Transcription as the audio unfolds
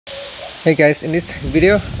Hey guys, in this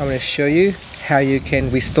video I'm going to show you how you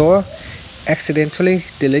can restore accidentally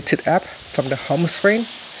deleted app from the home screen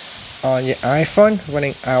on your iPhone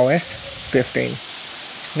running iOS 15.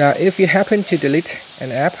 Now if you happen to delete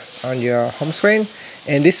an app on your home screen,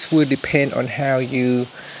 and this will depend on how you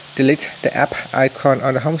delete the app icon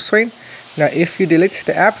on the home screen. Now if you delete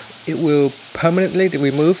the app, it will permanently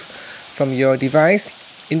remove from your device.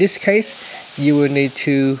 In this case, you will need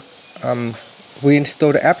to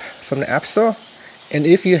reinstall the app from the App Store. And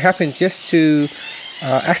if you happen just to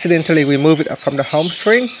accidentally remove it from the home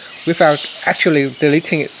screen without actually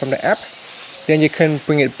deleting it from the app, then you can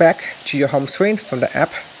bring it back to your home screen from the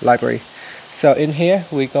app library. So in here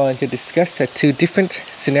we're going to discuss the two different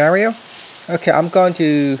scenarios. Okay, I'm going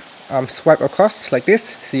to swipe across like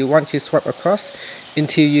this. So you want to swipe across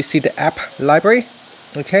until you see the app library.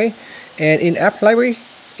 Okay, and in app library,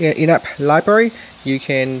 you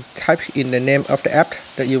can type in the name of the app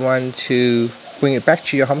that you want to bring it back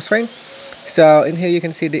to your home screen. So in here you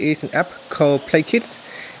can see there is an app called Play Kids,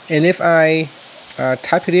 and if I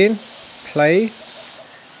type it in, play,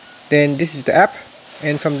 then this is the app,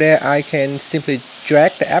 and from there I can simply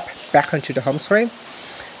drag the app back onto the home screen.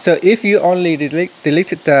 So if you only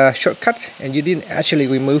deleted the shortcut and you didn't actually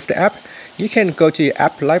remove the app, you can go to your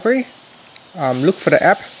app library, look for the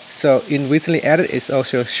app. So in recently added, it's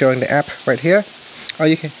also showing the app right here. Or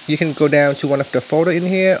you can go down to one of the folder in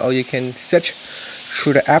here, or you can search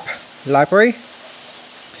through the app library.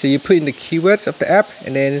 So you put in the keywords of the app,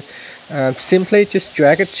 and then simply just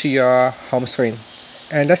drag it to your home screen,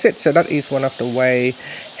 and that's it. So that is one of the way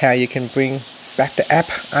how you can bring back the app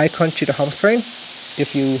icon to the home screen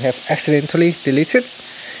if you have accidentally deleted.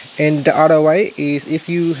 And the other way is if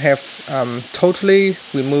you have totally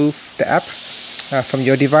removed the app from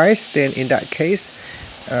your device, then in that case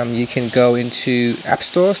you can go into App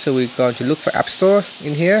Store. So we're going to look for App Store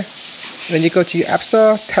in here. When you go to your App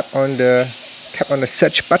Store, tap on the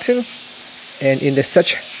search button, and in the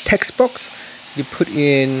search text box you put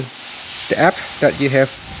in the app that you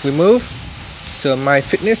have removed. So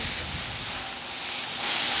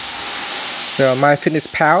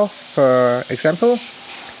MyFitnessPal, for example.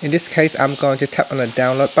 In this case, I'm going to tap on the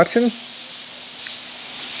download button,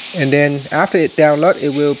 and then after it downloads, it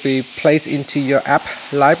will be placed into your app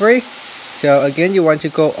library. So again, you want to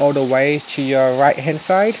go all the way to your right hand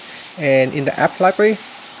side, and in the app library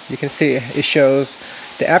you can see it shows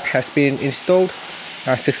the app has been installed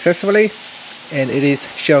successfully, and it is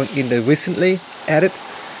shown in the recently added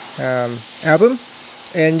album.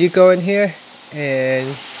 And you go in here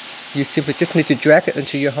and you simply just need to drag it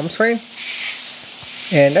into your home screen,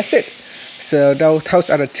 and that's it. So those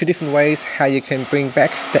are the two different ways how you can bring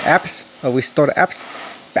back the apps or restore the apps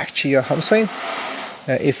back to your home screen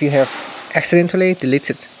if you have accidentally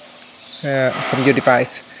deleted from your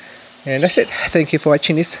device. And that's it. Thank you for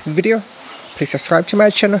watching this video. Please subscribe to my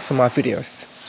channel for more videos.